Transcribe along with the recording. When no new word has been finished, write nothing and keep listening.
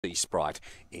Sprite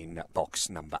in box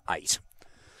number 8.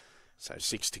 So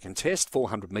 6 to contest,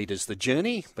 400 metres the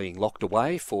journey, being locked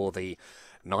away for the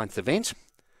 9th event.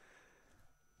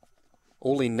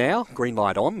 All in now, green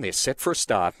light on, they're set for a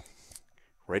start.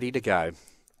 Ready to go.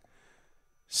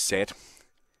 Set.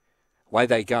 Away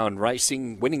they go and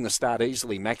racing, winning the start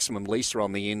easily, Maximum Lisa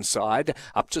on the inside.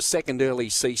 Up to second early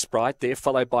Sea Sprite there,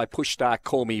 followed by Push Start,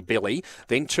 Call Me Billy.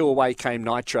 Then 2 away came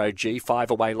Nitro G, 5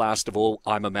 away last of all,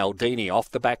 I'm a Maldini. Off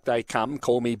the back they come,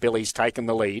 Call Me Billy's taken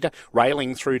the lead.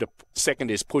 Railing through to second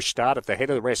is Push Start, at the head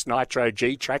of the rest Nitro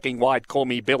G, tracking wide Call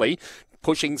Me Billy.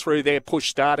 Pushing through there, Push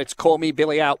Start. It's Call Me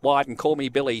Billy out wide, and Call Me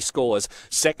Billy scores.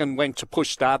 Second went to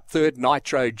Push Start. Third,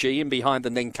 Nitro G. And behind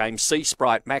them then came Sea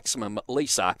Sprite, Maximum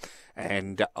Lisa.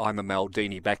 And I'm a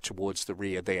Maldini back towards the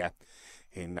rear there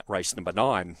in race number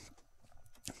 9.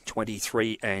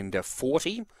 23 and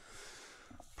 40,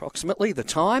 approximately the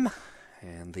time.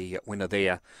 And the winner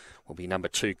there will be number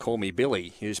 2, Call Me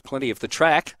Billy. Used plenty of the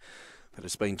track, but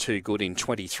it's been too good in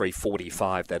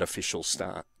 23.45, that official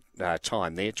start.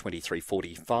 Time there,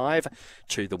 23.45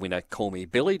 to the winner, Call Me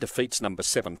Billy. Defeats number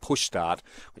 7, Push Start,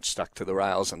 which stuck to the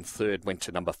rails, and third went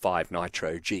to number 5,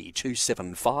 Nitro G,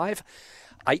 2.75.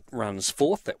 8 runs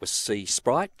fourth, that was Sea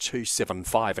Sprite,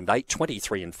 2.75 and 8,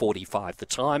 23 and 45 the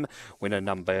time. Winner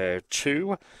number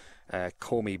 2,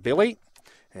 Call Me Billy.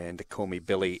 And Call Me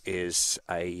Billy is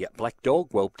a black dog,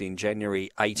 whelped in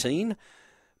January 18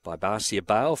 by Barcia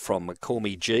Bale from Call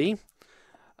Me G.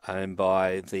 Owned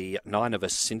by the 9 of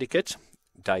Us syndicate,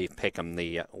 Dave Peckham,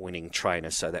 the winning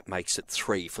trainer, so that makes it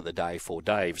 3 for the day for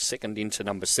Dave. Second into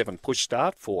number 7, Push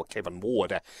Start for Kevin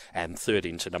Ward, and third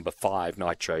into number 5,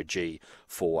 Nitro G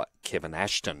for Kevin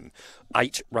Ashton.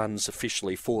 8 runs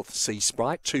officially fourth, Sea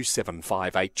Sprite,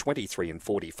 2.75, 8, 23 and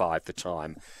 45 the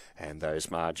time. And those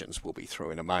margins will be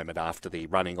through in a moment after the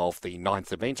running of the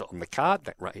 9th event on the card.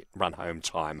 That run home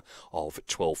time of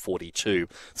 12.42.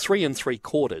 3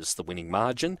 3/4 the winning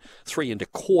margin. 3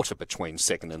 1/4 between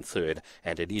second and third.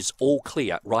 And it is all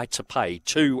clear, right to pay,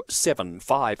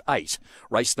 2.758.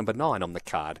 Race number 9 on the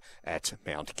card at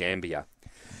Mt-Gambier.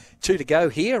 2 to go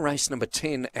here. Race number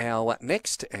 10 our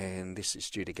next. And this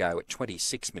is due to go at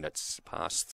 26 minutes past